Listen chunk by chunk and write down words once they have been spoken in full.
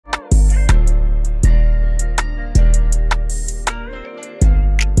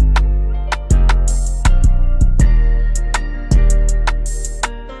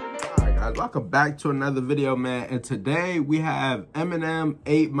back to another video, man. And today we have Eminem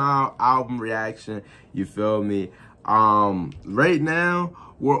 8 Mile album reaction. You feel me? Right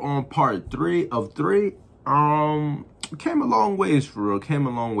now we're on part 3 of 3. Came a long ways, for real. Came a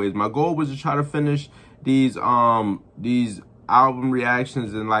long ways. My goal was to try to finish these album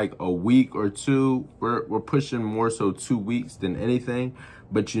reactions in like a week or two. We're pushing more so 2 weeks than anything.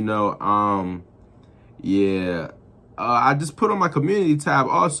 But you know, yeah. I just put on my community tab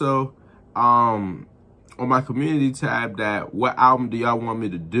also, on my community tab, that what album do y'all want me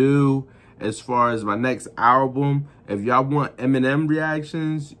to do as far as my next album. If y'all want Eminem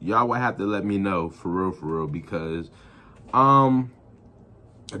reactions, y'all will have to let me know, for real, because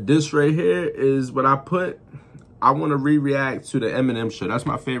this right here is what I put. I want to re-react to the Eminem show. That's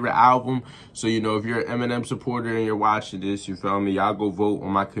my favorite album. So, you know, if you're an Eminem supporter and you're watching this, you feel me, y'all go vote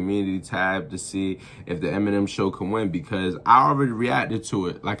on my community tab to see if the Eminem show can win, because I already reacted to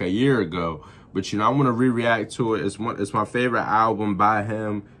it like a year ago. But, you know, I want to re-react to it. It's my favorite album by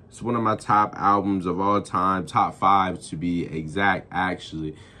him. It's one of my top albums of all time, top 5 to be exact,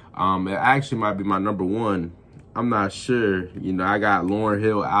 actually. It actually might be my #1. I'm not sure. You know, I got Lauryn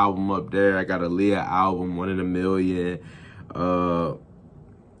Hill album up there. I got Aaliyah album, 1 in a Million.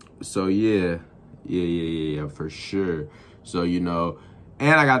 So yeah, for sure. So, you know,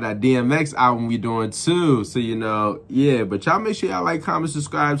 and I got that DMX album we doing too. So, you know, yeah. But y'all make sure y'all like, comment,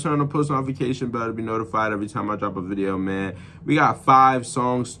 subscribe, turn on the post notification bell to be notified every time I drop a video, man. We got 5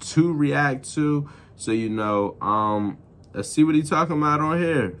 songs to react to. So, you know, let's see what he talking about on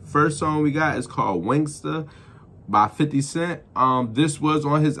here. First song we got is called Wanksta by 50 Cent. This was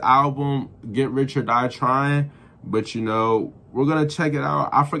on his album Get Rich or Die Trying, but you know, we're gonna check it out.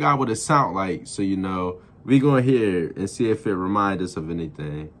 I forgot what it sound like, so you know, we gonna hear it and see if it reminds us of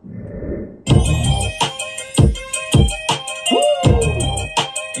anything.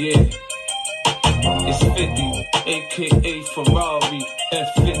 Yeah, it's 50, aka Ferrari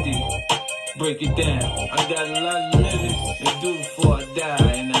F50. Break it down. I got a lot of living to do before I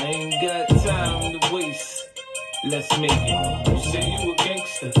die, and I ain't got time to waste. Let's make it. You say you a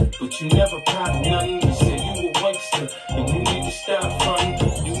gangster, but you never pop nothing. You say you a wankster, and you need to stop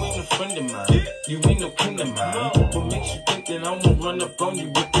fronting. You ain't a friend of mine, you ain't no kin of mine. What makes you think that I'm gonna run up on you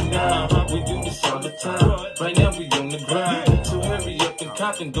with the 9? We do this all the time. Right now we on the grind. So hurry up and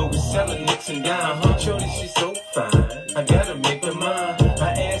cop and go. We selling nicks and dimes. Shorty, she's so fine, I gotta make her mine. I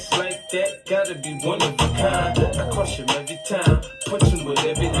ass like that, gotta be one of a kind. I crush him every time, punch him with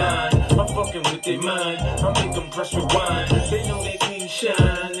every line. I'm fucking with their mind, I make them press rewind. They know they can't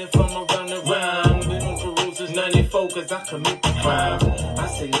shine if I'm around the rhyme. We don't peruse as 94 cause I commit the crime. I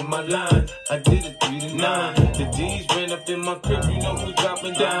say in my line, I did it 3 to 9. The D's ran up in my crib, you know we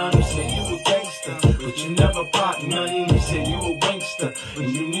dropping down. You say you a gangster, but you never pop nothing. You say you a wankster, and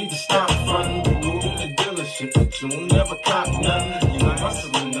you need to stop fronting. You go to the dealership, but you don't never cop nothing. You been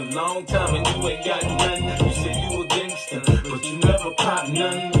hustling a long time and you ain't got nothing. You say you a gangster, but you never pop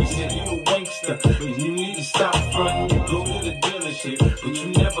nothing. You say you a wankster, and you need to stop fronting. You go to the dealership, but you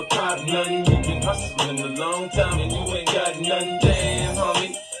never cop nothing. You been hustling a long time and you ain't got nothing. Damn,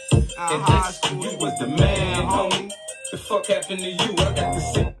 homie. And that's you was the man, homie. The fuck happened to you? I got to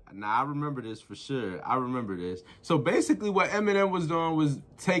say. Nah, I remember this for sure. I remember this. So basically what Eminem was doing was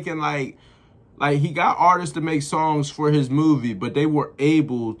taking like he got artists to make songs for his movie, but they were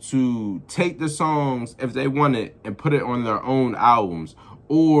able to take the songs if they wanted and put it on their own albums,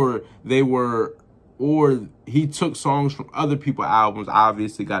 or he took songs from other people's albums,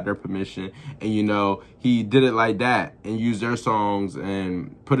 obviously got their permission, and you know, he did it like that and used their songs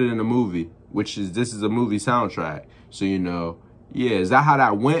and put it in a movie, this is a movie soundtrack. So, you know, yeah, is that how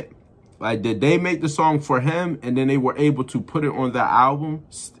that went? Like, did they make the song for him and then they were able to put it on their album,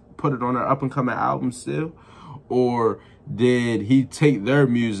 put it on their up-and-coming album still? Or did he take their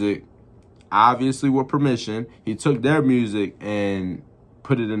music, obviously with permission, he took their music and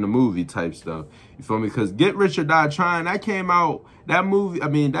put it in the movie type stuff? You feel me? Because Get Rich or Die Trying, that came out, that movie, I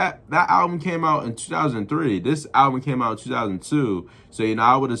mean, that album came out in 2003. This album came out in 2002. So, you know,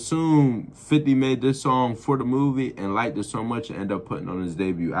 I would assume 50 made this song for the movie and liked it so much and ended up putting on his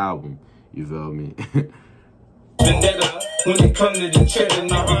debut album. You feel me? Vendetta, when it come to the cheddar,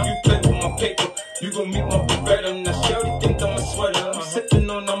 nigga, you play with my paper, you gon' meet my Beretta. Now shawty think I'm a sweater, I'm sipping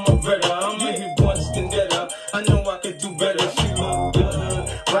on I'm a Beretta. I'm here once vendetta, I know I could do better. She look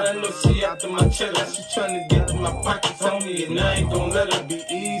good, but I know she after my cheddar. She tryna get to my pockets on me, and I ain't gon' let her be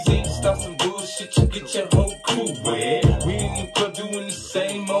easy. Stop some bullshit, you get your whole crew wet. We in the club doing the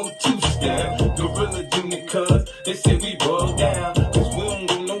same old two-step. Gorilla Junior, cuz they say we roll down, cause we don't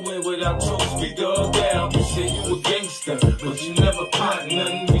go nowhere without toast, we go down. You say you a gangster, but you never pop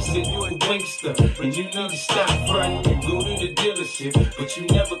nothing. We say you a wankster, and you need to stop frontin'. You go to the dealership, but you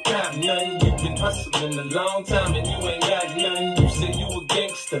never cop none. You've been hustling a long time and you ain't got none. You say you a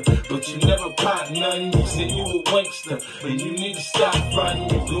gangster, but you never pop none. You say you a wankster, and you need to stop frontin'.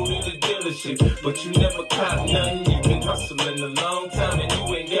 You go to the dealership, but you never cop none. You've been hustling a long time and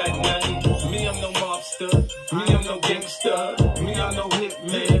you ain't got none. Me, I'm no mobster. Me, I'm no gangster. Me, I'm no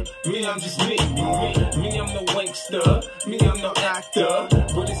hitman. Me, I'm just me. Me, I'm no wankster. Me, I'm no actor.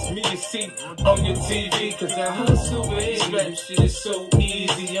 But it's me you see on your TV. Cause I hustle, baby. Rap shit is so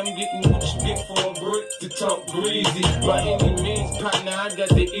easy. I'm getting what you get for a brick to talk greasy. By any means, partner, I got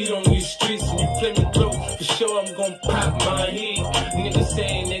to eat on these streets. And you play me close, for sure I'm gon' pop my heat. Niggas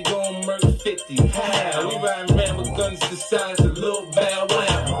saying they gon' murder 50. How? We riding around with guns the size of Lil Bow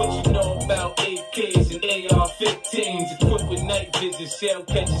Wow. What you know about AKs and AR-15s? Equipped with night vision, shell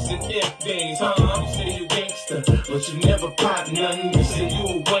catches and F-beams. You say you gangster, but you never pop none. You say you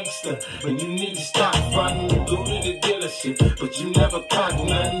a wankster, and you need to stop frontin'. You go to the dealership, but you never pop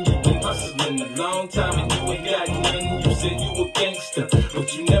none. You've been hustling a long time and you ain't got none. You say you a gangster,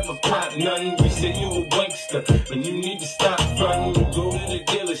 but you never pop none. You say you a wankster, and you need to stop frontin'. You go to the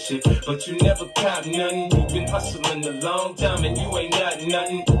dealership, but you never cop none. You've been hustling a long time and you ain't got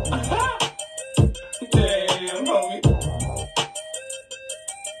nothing. Damn, homie.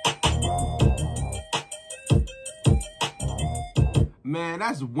 Man,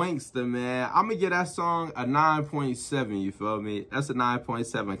 that's wankster, man. I'm gonna give that song a 9.7, you feel me? That's a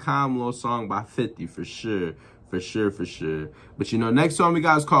 9.7. Calm little song by 50 for sure. For sure. But you know, next song we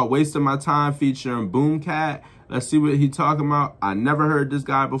got is called Wasting My Time featuring Boomcat. Let's see what he talking about. I never heard this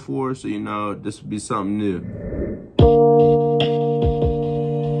guy before, so you know, this would be something new.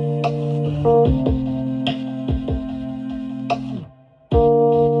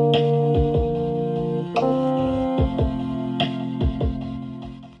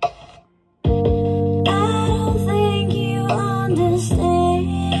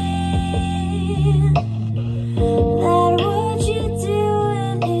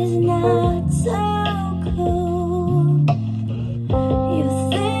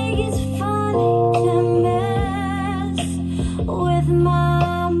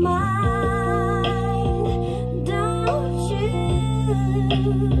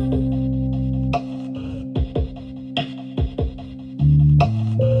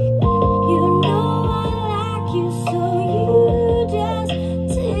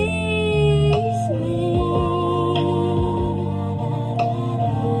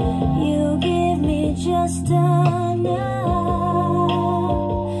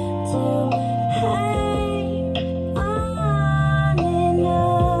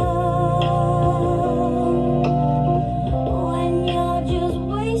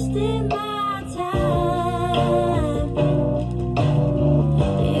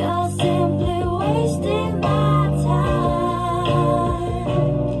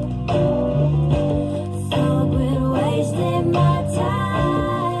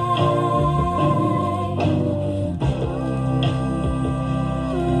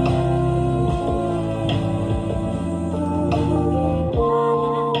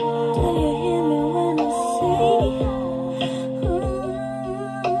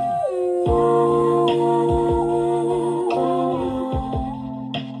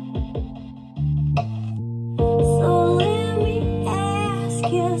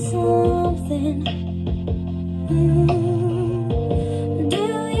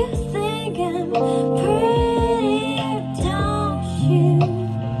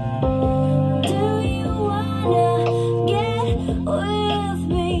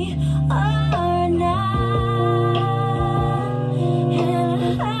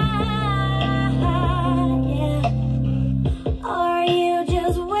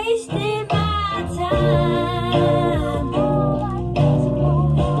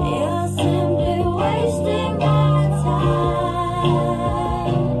 You're simply wasting my time.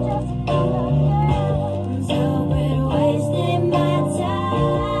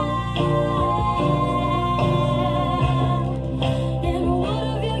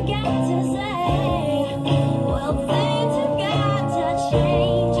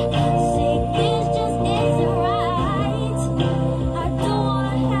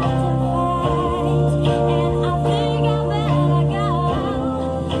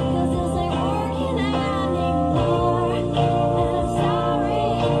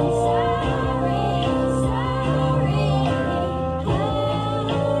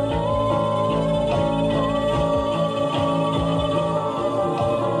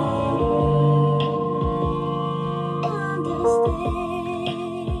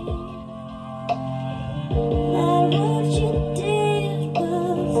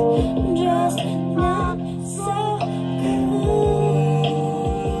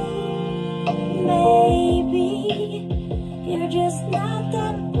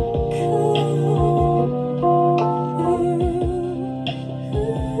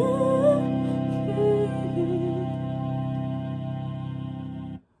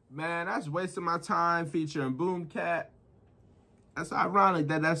 Man, that's Wasting My Time featuring Boomcat. That's ironic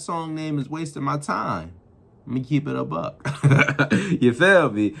that that song name is Wasting My Time. Let me keep it a buck. You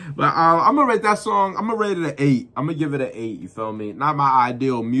feel me? But I'm gonna rate that song, I'm gonna rate it an 8. I'm gonna give it an 8, you feel me? Not my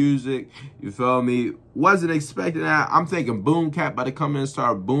ideal music, you feel me? Wasn't expecting that. I'm thinking Boomcat about to come in and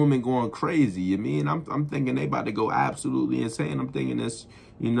start booming, going crazy, you mean? I'm thinking they about to go absolutely insane. I'm thinking this,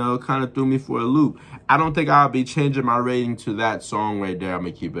 you know, kind of threw me for a loop. I don't think I'll be changing my rating to that song right there. I'm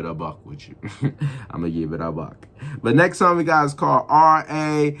gonna keep it a buck with you. I'm gonna give it a buck. But next song we got is called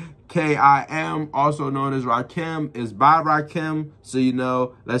R.A.K.I.M., also known as Rakim. It's by Rakim, so you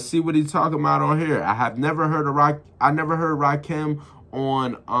know. Let's see what he's talking about on here. I never heard Rakim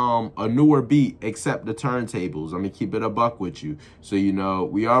on a newer beat except the turntables. I'm gonna keep it a buck with you. So you know,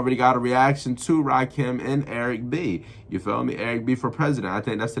 we already got a reaction to Rakim and Eric B. You feel me? Eric B for President. I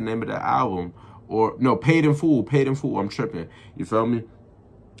think that's the name of the album. Or no, Paid in Full. Paid in Full. I'm tripping. You feel me?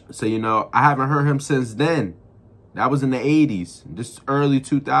 So you know, I haven't heard him since then. That was in the 80s, this early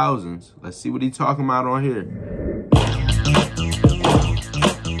 2000s. Let's see what he's talking about on here.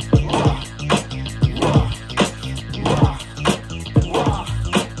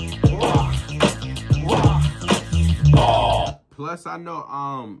 Plus, I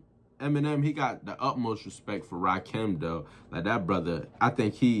know Eminem, he got the utmost respect for Rakim though. Like that brother, I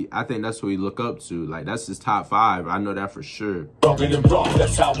think that's who he look up to. Like that's his top 5. I know that for sure. Rugged and rough,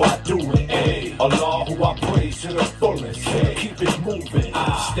 that's how I do it. Ayy, Allah who I praise to the fullest. Ay, keep it moving,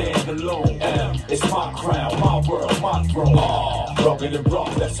 I stand alone. It's my crown, my world, my throne. Rugged and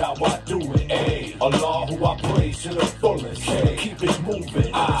rough, that's how I do it. Ayy, Allah who I praise to the fullest. Ay, keep it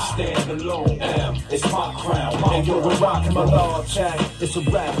moving, I stand alone. It's my crown, my world. Yo, we're rocking my law check. It's a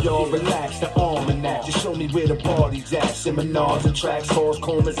rap, y'all. Relax the almanac. Just show me where the party's at. Seminars and tracks, halls,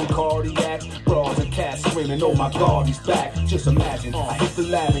 comas and cardiacs. Bras and cats screaming, oh my God, he's back. Just imagine, I hit the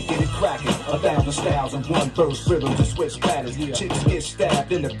lab and get it cracking. 1,000 styles in one burst, rhythms and switch patterns. Chicks get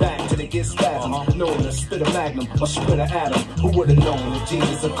stabbed in the back till they get spasmed. Known to spit a magnum or spit a atom. Who would've known that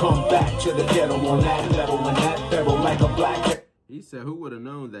Jesus would come back to the ghetto on that level and that barrel like a black. He said, who would have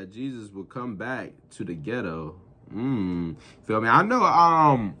known that Jesus would come back to the ghetto? Feel me? I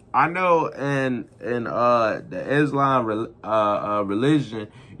know in the Islam religion,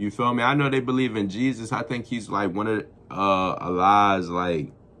 you feel me? I know they believe in Jesus. I think he's like one of Allah's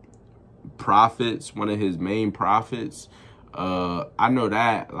like prophets, one of his main prophets. I know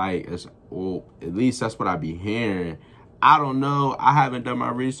that, like, well, at least that's what I be hearing. I don't know. I haven't done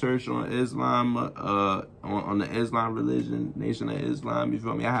my research on Islam, on the Islam religion, Nation of Islam. You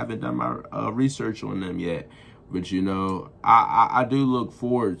feel me? I haven't done my research on them yet. But, you know, I do look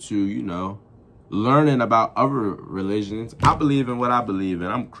forward to, you know, learning about other religions. I believe in what I believe in.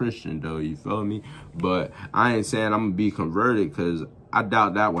 I'm Christian, though, you feel me? But I ain't saying I'm going to be converted because I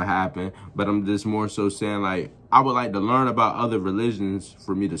doubt that would happen. But I'm just more so saying, like, I would like to learn about other religions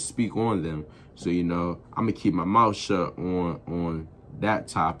for me to speak on them. So, you know, I'm going to keep my mouth shut on that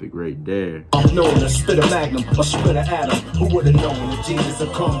topic right there. I'm known to spit a magnum or spit a atom. Who would have known that Jesus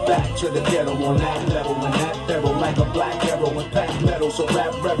would come back to the ghetto on that level and that barrel like a black arrow and pack metal. So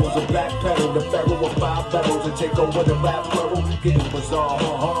rap rebels and black pedal the barrel of 5 barrels and take over the rap world. Getting bizarre,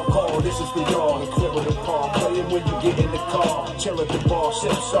 hardcore. This is for y'all. The crib of the car, playing when you get in the car. Chill at the bar,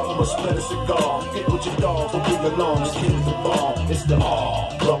 sip something or split a cigar. Get with your dog, but bring along. Just keep the ball. It's the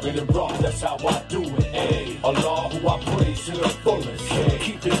rugged and rough. That's how I do it. Ayy, Allah who I praise to the fullest.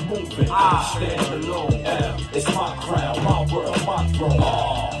 Keep it moving, I stand alone. It's my crown, my world, my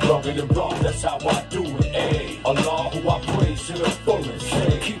throne. Rugged and rough, that's how I do it. Ayy, Allah who I praise to the fullest.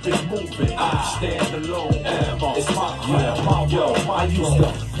 Keep it moving, I stand alone. It's my crown, my world, my throne. I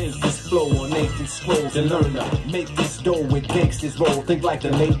used to paint this flow on ancient scrolls and learn to make this dough with gangsters roll. Think like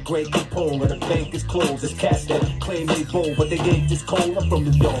the late great Capone where the bank is closed. It's cats that claim they bold, but they ain't this cold. I'm from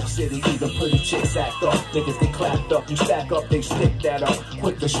New York City, even pretty chicks act up. Niggas they clapped up, you stack up, they stick that up.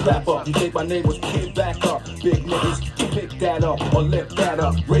 Quick to strap up, you think my name was Kid Back Up. Big niggas, you pick that up or lift that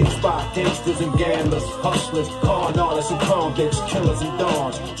up. Raised by gangsters and gamblers, hustlers, con artists and convicts, killers and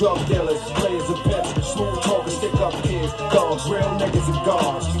dons, drug dealers, players and pimps, smooth talkers, stick up kids, dogs, real niggas and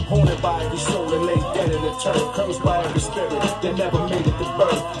guards. Haunted by every soul and laid dead in the turf. Cursed by every spirit that never made it to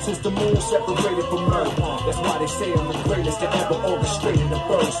birth. Since the moon separated from earth, that's why they say I'm the greatest that ever orchestrated the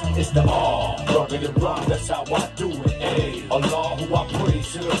verse. It's the rugged and rough, that's how I do it. Ayy, Allah who I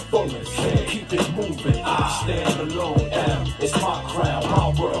praise to the fullest. Keep it moving, I stand alone. It's my crown,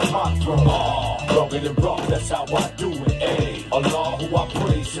 my world, my throne. Rugged and rough, that's how I do it. Ayy, Allah who I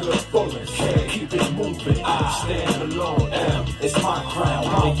praise to the fullest. Keep keep it moving. I stand alone, it's my crown,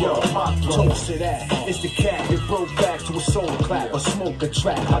 my world, my throne. Toast to that, it's the cat that broke back to a soul clap, a smoke a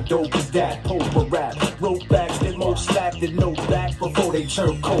track. How dope is that? Hope a rap, rope backs that most slap that no back before they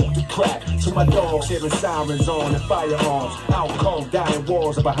turn cold to crack. To my dogs hearing sirens on and firearms, out cold dying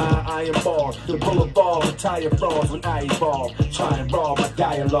walls are behind iron bars. The bullet ball, the tire frauds when I evolve. Try and rob my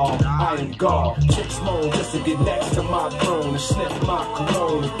dialogue, I am God. Chicks moan just to get next to my throne and sniff my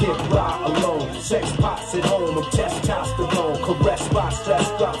cologne and get by alone. Sex pots at home, I'm testosterone. Caress by stress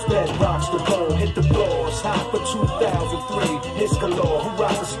drops, bed rocks the bone. Hit the floors, hot for 2003. Hits galore, who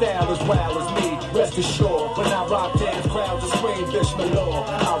rock the style as well as me. Rest assured, when I rock dance, crowds will scream, bitch, my lord.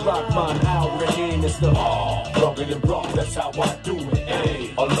 I rock mine out, Rahim, it's the rugged and rough, that's how I do it.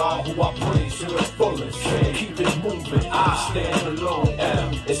 Ay, Allah who I praise to the fullest. Ay, keep it moving, I stand alone.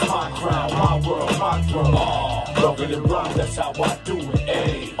 It's my crown, my world, my throne. Rugged and rough, that's how I do it.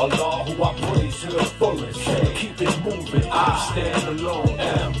 Ay, Allah who I praise to the fullest. Ay, keep it moving, I stand alone.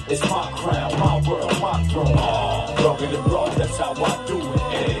 It's my crown, my world, my throne. Rugged and rough, that's how I do it.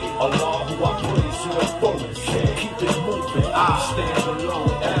 Ay, Allah who I praise to the fullest. Ay, keep it moving, I stand alone.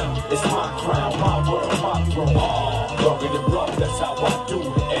 It's my crown, my world, my throne. Rugged and rough, that's how I do it.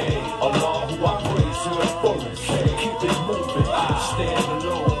 Ay, Allah who I praise to the fullest. Ay, keep it moving, I stand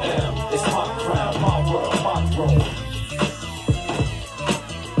alone. It's my crown, my world, my throne.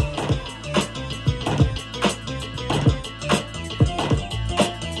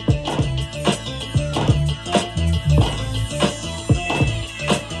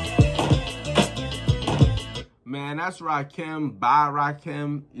 Man, that's Rakim by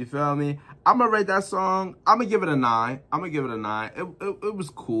Rakim. You feel me? I'm gonna rate that song. I'm gonna give it a 9. It was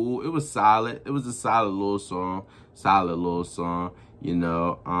cool. It was solid. It was a solid little song. You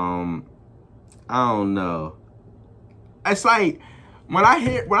know. I don't know. It's like when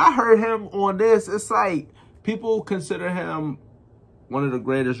I heard him on this, it's like people consider him one of the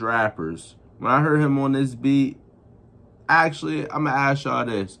greatest rappers. When I heard him on this beat, actually, I'm gonna ask y'all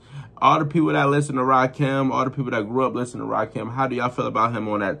this. All the people that listen to Rakim, all the people that grew up listening to Rakim, how do y'all feel about him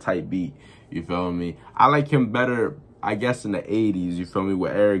on that type beat? You feel me? I like him better, I guess, in the 80s, you feel me,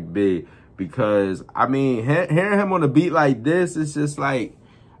 with Eric B. Because, I mean, hearing him on a beat like this, it's just like,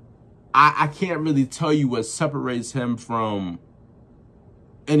 I can't really tell you what separates him from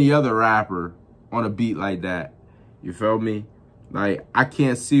any other rapper on a beat like that. You feel me? Like, I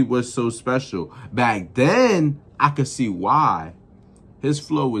can't see what's so special. Back then, I could see why. His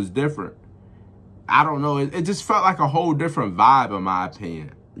flow was different. I don't know. It just felt like a whole different vibe, in my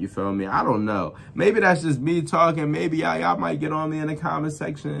opinion. You feel me? I don't know. Maybe that's just me talking. Maybe y'all might get on me in the comment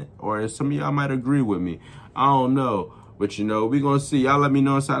section, or some of y'all might agree with me. I don't know. But, you know, we're going to see. Y'all let me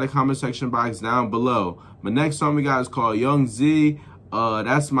know inside the comment section box down below. My next song we got is called Young Z.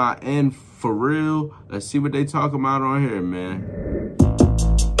 That's my end for real. Let's see what they talking about on here, man.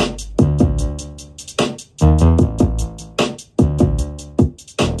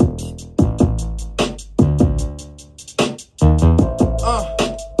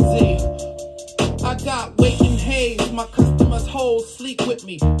 Sleep with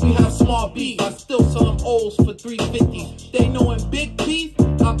me, we have small beef. I still sell them O's for $3.50. They knowin' big beef,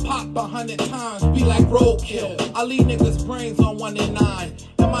 I pop 100 times, be like roadkill. I leave niggas brains on 1 and 9.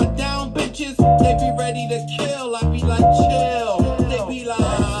 And my down bitches, they be ready to kill. I be like chill, they be like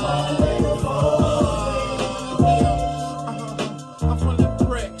I'm from the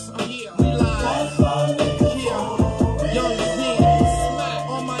bricks, we like Young Z, smack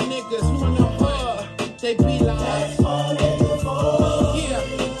on my niggas from the hood. They be like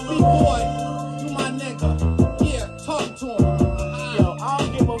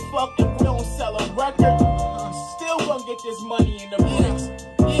this money in the bricks.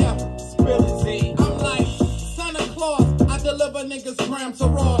 Yeah, Spill Z. I'm like Santa Claus. I deliver niggas grams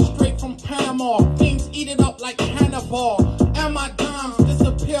of raw straight from Panama. Things eat it up like Hannibal. And my dimes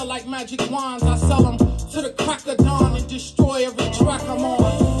disappear like magic wands. I sell them to the crack of dawn and destroy every track I'm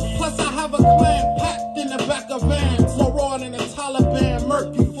on. Plus I have a clan packed in the back of vans. More raw than the Taliban.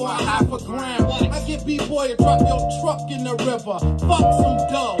 Murk you for $0.5 gram. I get B-boy to drop your truck in the river. Fuck some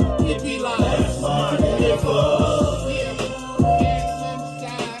dough. It be like that's my nigga.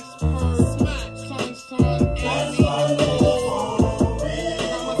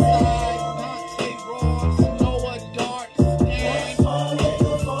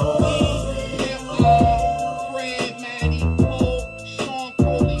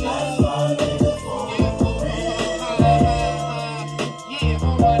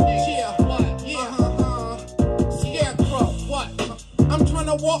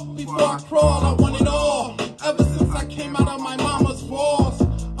 Walk before I crawl, I want it all. Ever since I came out of my mama's walls,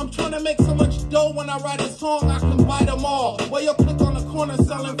 I'm trying to make so much dough when I write a song, I can bite them all. Well, you click on the corner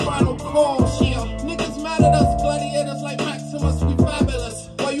selling final calls. Yeah, niggas mad at us, gladiators like Maximus, we fabulous.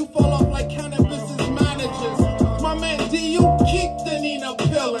 While you fall off like cannabis managers. My man D, you keep the Nina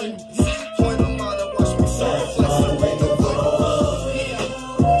pillin'. When the mother watch me serve, like some regular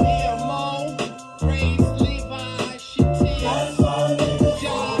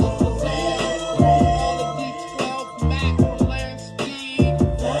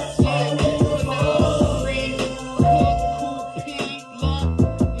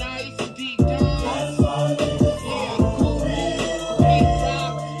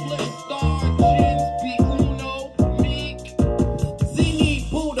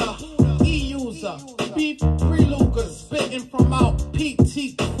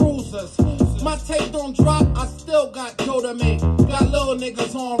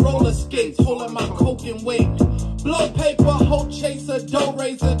niggas on roller skates, holding my coke and weight. Blow paper, hoe chaser, dough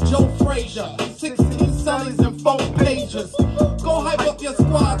raiser, Joe Frazier. 16 sellies and 4 pages. Go hype up your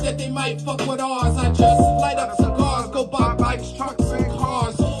squad that they might fuck with ours. I just light up cigars, go buy bikes, trucks, and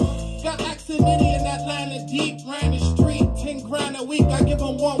cars. Got accident in Atlanta, deep, ran the street. 10 grand a week, I give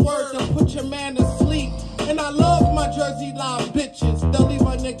them one word to put your man to sleep. And I love my Jersey Live bitches. They'll leave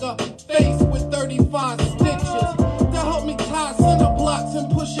a nigga face with 35 stitches. Help me tie center blocks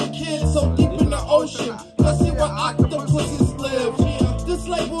and push your kids so deep in the ocean. Let's see where octopuses live. This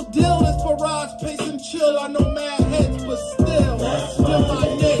label deal is for Raj, pace and chill. I know mad heads, but still my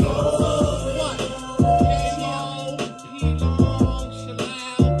niggas. What? K.O., P-Long,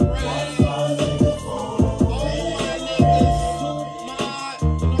 Shalal, Brad. All my niggas, Soup, Mod, you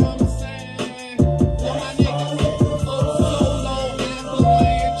know what I'm saying? All my niggas, Solo,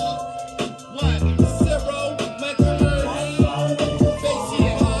 Avalanche. What? Zero, Mega.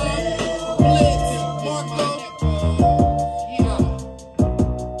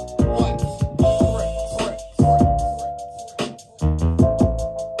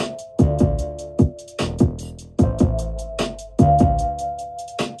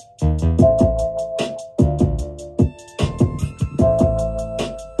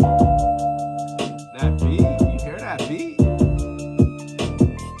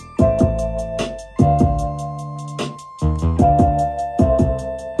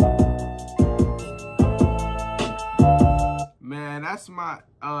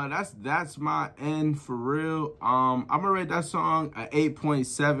 That's my end for real. I'm gonna rate that song an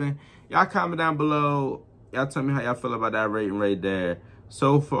 8.7. Y'all comment down below. Y'all tell me how y'all feel about that rating right there.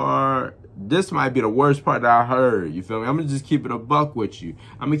 So far, this might be the worst part that I heard. You feel me? I'm gonna just keep it a buck with you.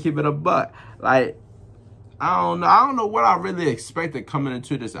 I'm gonna keep it a buck. Like, I don't know what I really expected coming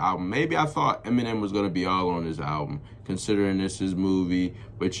into this album. Maybe I thought Eminem was gonna be all on this album, considering this is movie.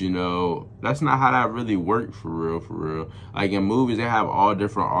 But you know, that's not how that really worked for real, for real. Like in movies, they have all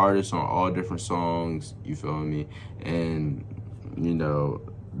different artists on all different songs. You feel me? And you know,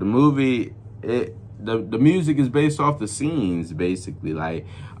 the movie, the music is based off the scenes, basically. Like,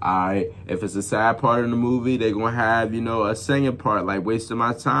 alright, if it's a sad part in the movie, they're gonna have, you know, a singing part, like Wasting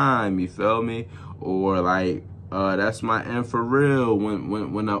My Time, you feel me? Or like, that's my end for real.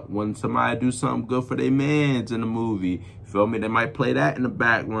 When somebody do something good for their mans in the movie, you feel me? They might play that in the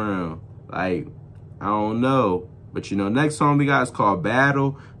background. Like, I don't know. But you know, next song we got is called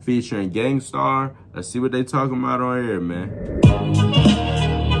Battle, featuring Gangstar. Let's see what they talking about on here, man.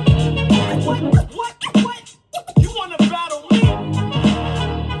 What? You wanna battle me?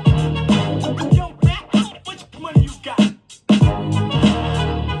 Yo, Matt, how much money you got?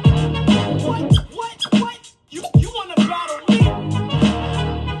 What? You wanna battle me?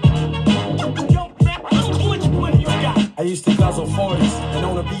 Yo, Matt, how much money you got? I used to guzzle 40s and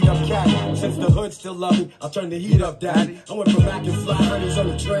own a beat-up cat. Since the hood still love me, I'll turn the heat up, daddy. I went from Mac and fly earnings on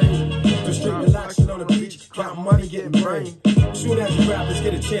the train to straight relaxing on the beach, counting money, getting brain. Soon as you rappers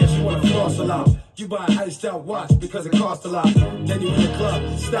get a chance, you wanna floss a lot. You buy an iced out watch because it costs a lot. Then you in the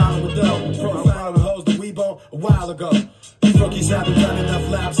club, styling with dough, profiling the hoes that we bought a while ago. You rookies haven't done enough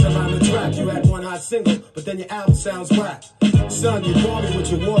laps around the track. You had one hot single, but then your album sounds whack. Son, you bore me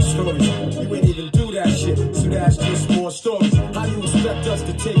with your war stories. You ain't even do that shit, so that's just more stories. How do you expect us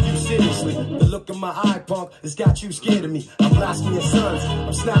to take you seriously? The look in my eye, punk, has got you scared of me. I'm blasting your sons,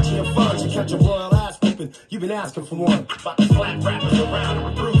 I'm snatching your funds. You catch a royal ass whooping, you've been asking for one. About to slap rappers around and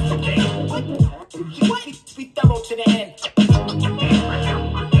reprove the game. What? We thorough to the end.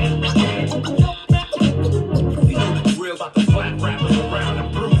 We know the drill, about to slap rappers around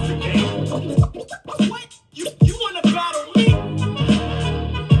and prove the game. What? You wanna battle me?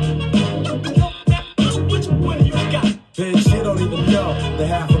 Which one you got? Bitch, you don't even know the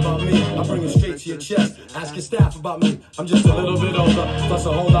half about me. I bring it straight to your chest. Ask your staff about me. I'm just a little bit older, plus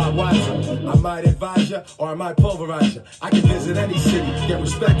a whole lot wiser. I might advise you, or I might pulverize you. I can visit any city, get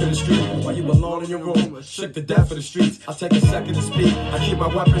respect in the street. While you alone in your room, shook to death of the streets. I'll take a second to speak. I keep my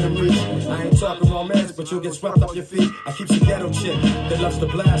weapon in reach. I ain't talking romance, but you'll get swept off your feet. I keep some ghetto chick that loves to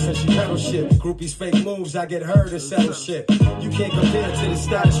blast and she pedal shit. Groupies fake moves, I get her to settle shit. You can't compare to the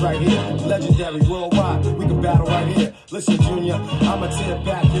status right here. Legendary worldwide, we can battle right here. Listen, Junior, I'ma tear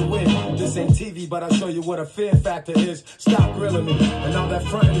back your win. This ain't TV, but I'll show you what a fear factor is. Stop grilling me, and all that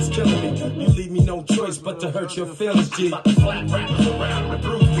frontin' is killing me. You leave me no choice but to hurt your feelings, G. About to slap rappers around and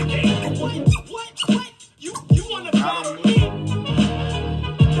prove the game. What? You wanna battle me?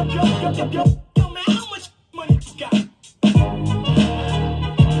 Yo, man, how much money you got?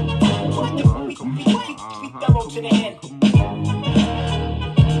 Be thorough to the end.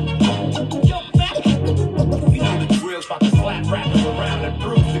 Yo, man, You know the drill. About to slap rappers around and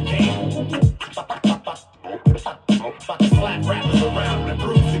prove the game. About to slap rappers around and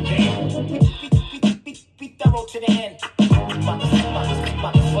prove the game. be thorough to the end. About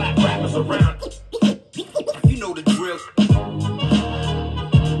to slap rappers around. You know the drill.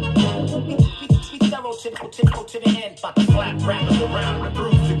 Be thorough to the end. About to slap rappers around and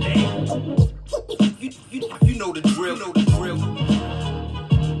prove the game. You know the drill. You know the drill.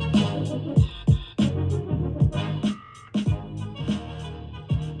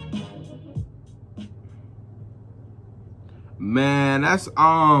 Man, that's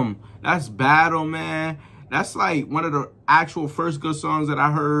Battle, man. That's like one of the actual first good songs that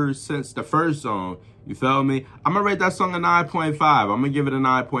I heard since the first song. You feel me? I'm gonna rate that song a 9.5. I'm gonna give it a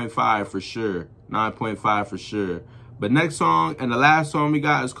 9.5 for sure. 9.5 for sure. But next song and the last song we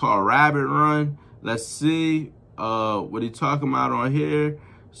got is called Rabbit Run. Let's see what he talking about on here.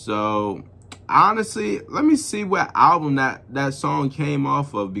 So honestly, let me see what album that song came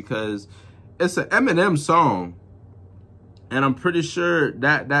off of, because it's an Eminem song. And I'm pretty sure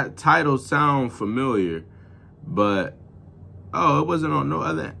that title sounds familiar. But, oh, it wasn't on no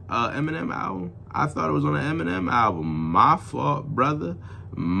other Eminem album. I thought it was on an Eminem album. My fault, brother.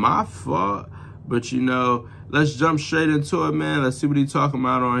 My fault. But, you know, let's jump straight into it, man. Let's see what he's talking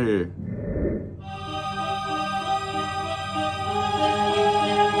about on here.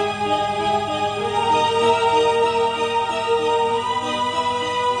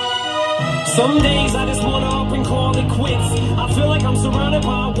 Some days I just wanna up and call it quits. I feel like I'm surrounded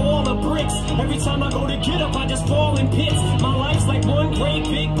by a wall of bricks. Every time I go to get up, I just fall in pits. My life's like one great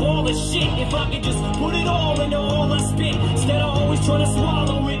big ball of shit. If I could just put it all into all I spit, instead of always trying to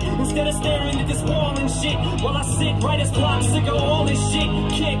swallow it, instead of staring at this wall and shit, while I sit right as clock, sick of all this shit.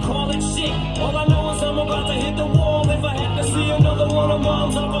 Can't call it shit. All I know is I'm about to hit the wall. If I have to see another one of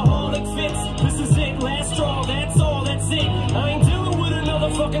mom's alcoholic fits, this is it, last straw. That's all. That's it. I ain't dealing with another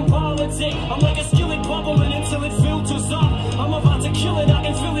fucking politic. I'm like a skillet bubbling until it filters up. I'm about to kill it, I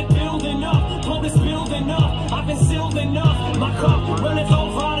can feel it building up. Blood is building up, I've been sealed enough. My cup runneth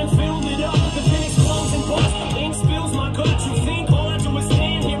over, I done filled it up. The finish close and bust, ink spills my guts. You think all I do is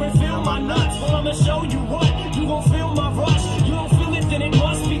stand here and feel my nuts? Well, I'ma show you what, you gon' feel my rush. You don't feel it, then it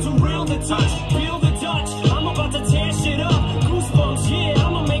must be too real to touch. Feel the touch, I'm about to tear shit up. Goosebumps, yeah,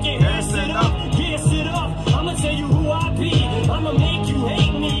 I'ma make it hair sit up. Yeah, sit up, I'ma tell you who I be. I'ma make you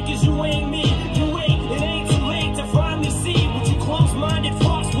hate me, cause you ain't me. You ain't, it ain't too late to finally see what you close-minded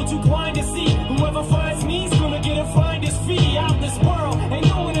fucks, what you blind to see. Whoever finds me's gonna get a finder's fee out this world. Ain't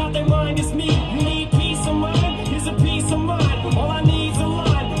no one out their mind is me. You need peace of mind, here's a piece of mind. All I need's a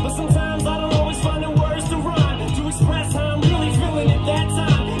line, but sometimes I don't always find the words to rhyme, to express how I'm really feeling at that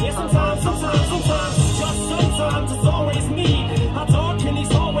time. Yeah, sometimes, just sometimes it's always me. How dark can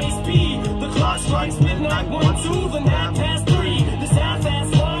these always be? The clock strikes midnight, 1, 2, the nap past 3. This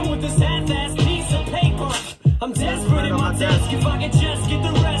half-ass line with this half-ass piece of paper. I'm desperate at my desk. If I could just get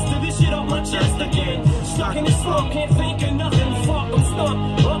the rest of this shit off my chest again. Stuck in this slump, can't think of nothing. Fuck, I'm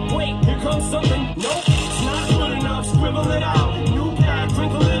stumped. Up, wait, here comes something. Nope, it's not good enough. Scribble it out. New pad,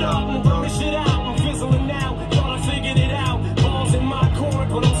 crinkle it up and throw this shit out. I'm fizzling now. Thought I figured it out. Balls in my court,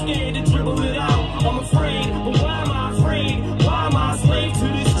 but I'm scared to dribble it out. I'm afraid, but why am I afraid? Why am I a slave to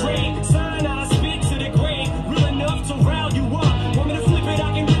this trade? Sign out, I spit to the grave. Real enough to rile you up. Want me to flip it,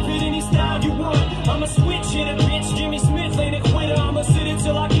 I can rip it any style you want. I'ma switch it a bitch. Jimmy Smith ain't a quitter. I'ma sit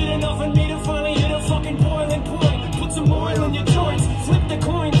until I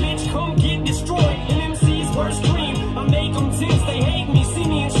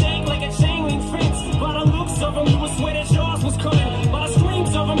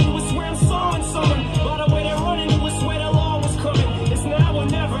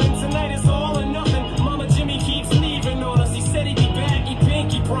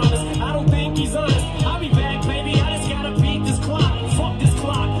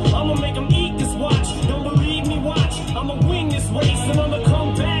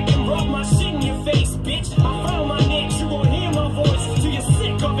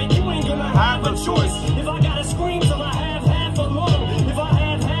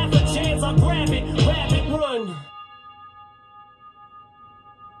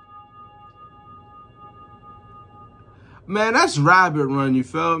Man, that's Rabbit Run, you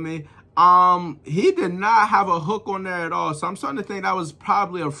feel me? He did not have a hook on there at all. So I'm starting to think that was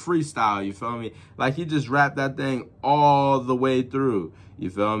probably a freestyle, you feel me? Like he just rapped that thing all the way through, you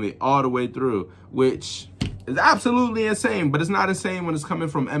feel me? All the way through, which is absolutely insane, but it's not insane when it's coming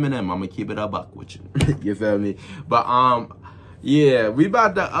from Eminem. I'm gonna keep it a buck with you. You feel me? But yeah, we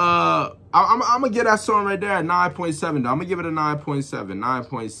about to I'm gonna get that song right there at 9.7 though. I'm gonna give it a 9.7,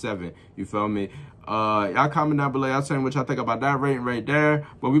 9.7. You feel me? Y'all comment down below. Y'all tell me what y'all think about that rating right there.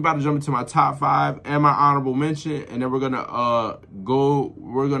 But we about to jump into my top 5 and my honorable mention, and then we're gonna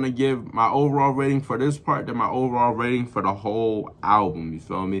give my overall rating for this part, then my overall rating for the whole album. You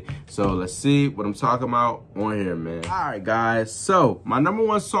feel me? So let's see what I'm talking about on here, man. All right, guys. So my number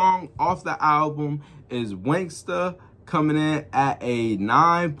 1 song off the album is Wanksta, coming in at a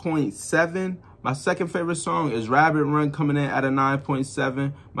 9.7. My second favorite song is Rabbit Run, coming in at a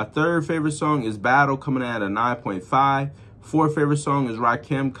 9.7. My third favorite song is Battle, coming in at a 9.5. Fourth favorite song is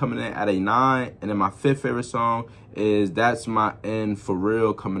Rakim, coming in at a 9. And then my fifth favorite song is That's My End For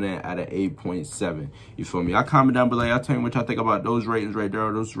Real, coming in at an 8.7. You feel me? Y'all comment down below. Y'all tell me what y'all think about those ratings right there.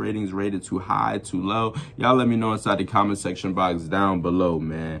 Are those ratings rated too high, too low? Y'all let me know inside the comment section box down below,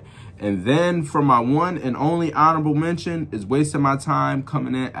 man. And then for my one and only honorable mention is Wasting My Time,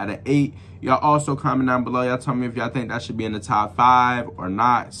 coming in at an 8. Y'all also comment down below. Y'all tell me if y'all think that should be in the top 5 or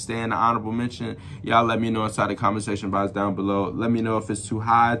not. Stay in the honorable mention. Y'all let me know inside the comment section box down below. Let me know if it's too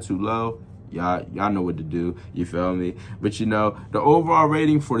high, too low. Y'all know what to do, you feel me? But you know, the overall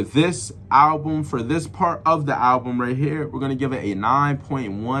rating for this album, for this part of the album right here, we're gonna give it a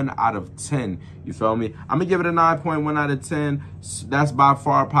 9.1 out of 10. You feel me? I'm gonna give it a 9.1 out of 10. That's by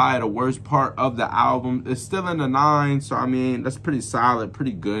far probably the worst part of the album. It's still in the 9, so I mean, that's pretty solid,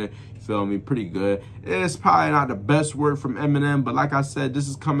 pretty good. Feel me? Pretty good. It's probably not the best work from Eminem, but like I said, this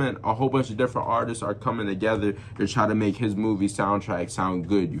is coming, a whole bunch of different artists are coming together to try to make his movie soundtrack sound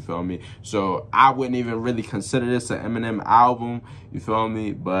good, you feel me? So I wouldn't even really consider this an Eminem album, you feel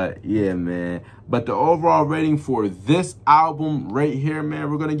me? But yeah, man. But the overall rating for this album right here, man,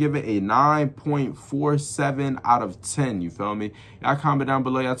 we're gonna give it a 9.47 out of 10, you feel me? Y'all comment down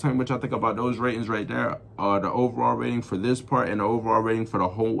below. Y'all tell me what y'all think about those ratings right there. The overall rating for this part and the overall rating for the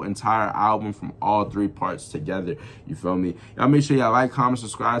whole entire album from all 3 parts together. You feel me? Y'all make sure y'all like, comment,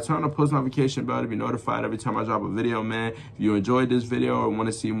 subscribe, turn on the post notification bell to be notified every time I drop a video, man. If you enjoyed this video or want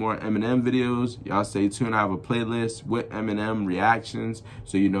to see more Eminem videos, y'all stay tuned. I have a playlist with Eminem reactions.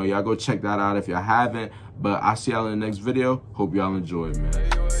 So, you know, y'all go check that out if y'all haven't. But I'll see y'all in the next video. Hope y'all enjoy, man.